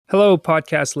Hello,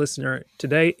 podcast listener.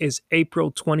 Today is April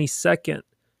 22nd,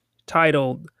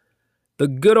 titled, The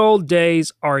Good Old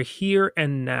Days Are Here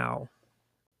and Now.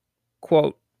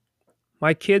 Quote,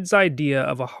 My kid's idea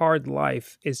of a hard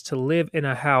life is to live in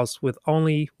a house with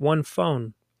only one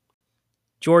phone.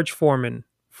 George Foreman,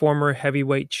 former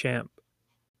heavyweight champ.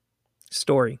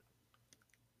 Story.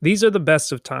 These are the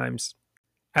best of times.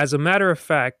 As a matter of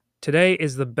fact, today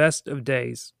is the best of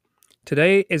days.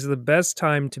 Today is the best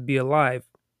time to be alive.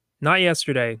 Not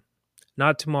yesterday,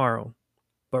 not tomorrow,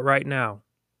 but right now.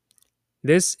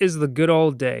 This is the good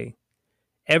old day.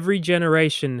 Every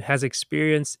generation has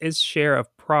experienced its share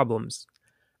of problems.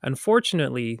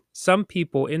 Unfortunately, some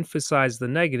people emphasize the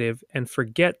negative and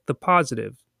forget the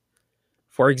positive.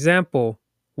 For example,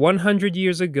 100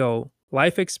 years ago,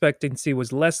 life expectancy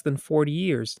was less than 40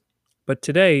 years, but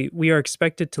today we are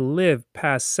expected to live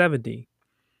past 70.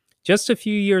 Just a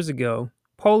few years ago,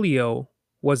 polio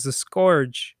was the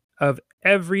scourge of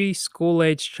every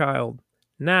school-aged child.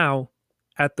 Now,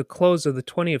 at the close of the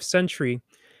 20th century,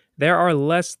 there are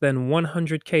less than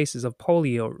 100 cases of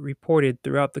polio reported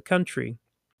throughout the country.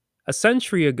 A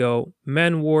century ago,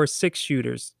 men wore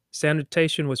six-shooters,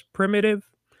 sanitation was primitive,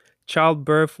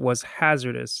 childbirth was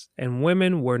hazardous, and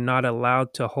women were not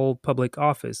allowed to hold public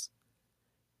office.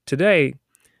 Today,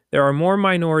 there are more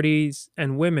minorities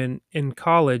and women in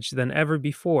college than ever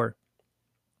before.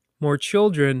 More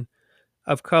children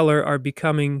of color are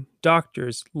becoming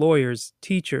doctors, lawyers,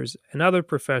 teachers, and other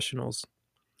professionals.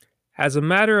 As a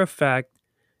matter of fact,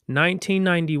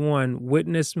 1991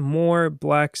 witnessed more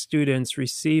black students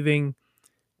receiving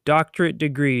doctorate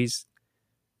degrees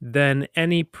than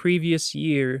any previous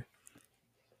year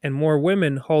and more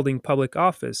women holding public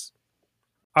office.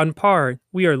 On par,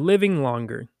 we are living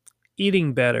longer,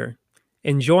 eating better,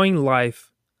 enjoying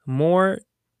life more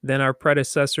than our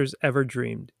predecessors ever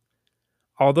dreamed.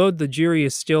 Although the jury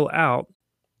is still out,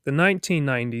 the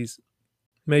 1990s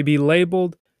may be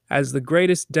labeled as the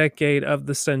greatest decade of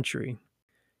the century.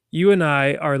 You and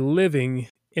I are living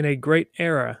in a great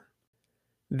era.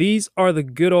 These are the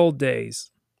good old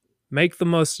days. Make the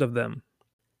most of them,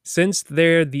 since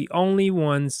they're the only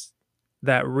ones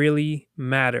that really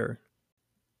matter.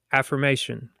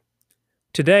 Affirmation.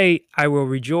 Today I will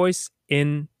rejoice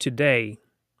in today.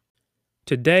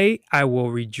 Today I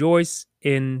will rejoice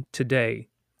in today.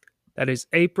 That is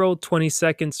April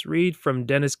 22nd's read from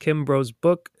Dennis Kimbro's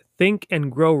book, Think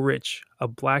and Grow Rich, A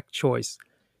Black Choice,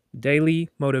 Daily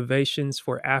Motivations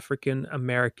for African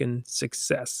American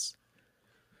Success.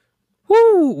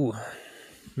 Woo!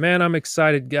 Man, I'm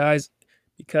excited, guys,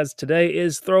 because today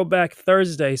is Throwback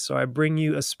Thursday, so I bring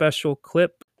you a special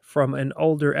clip from an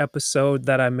older episode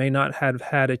that I may not have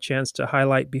had a chance to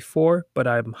highlight before, but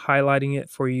I'm highlighting it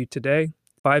for you today.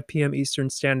 5 p.m. Eastern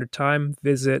Standard Time.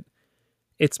 Visit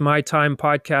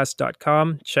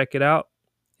itsmytimepodcast.com. Check it out.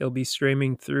 It'll be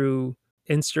streaming through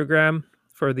Instagram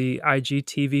for the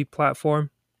IGTV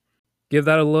platform. Give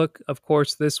that a look. Of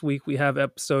course, this week we have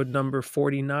episode number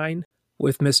 49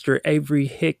 with Mr. Avery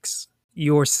Hicks.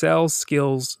 Your sales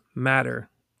skills matter.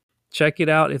 Check it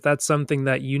out if that's something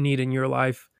that you need in your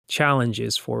life.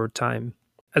 Challenges for time.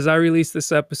 As I release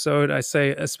this episode, I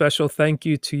say a special thank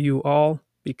you to you all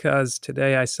because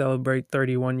today I celebrate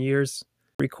 31 years.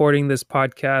 Recording this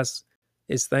podcast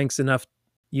is thanks enough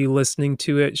you listening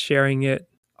to it, sharing it,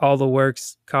 all the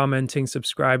works, commenting,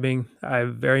 subscribing. I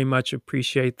very much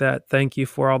appreciate that. Thank you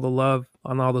for all the love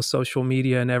on all the social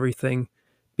media and everything.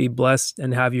 Be blessed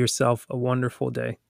and have yourself a wonderful day.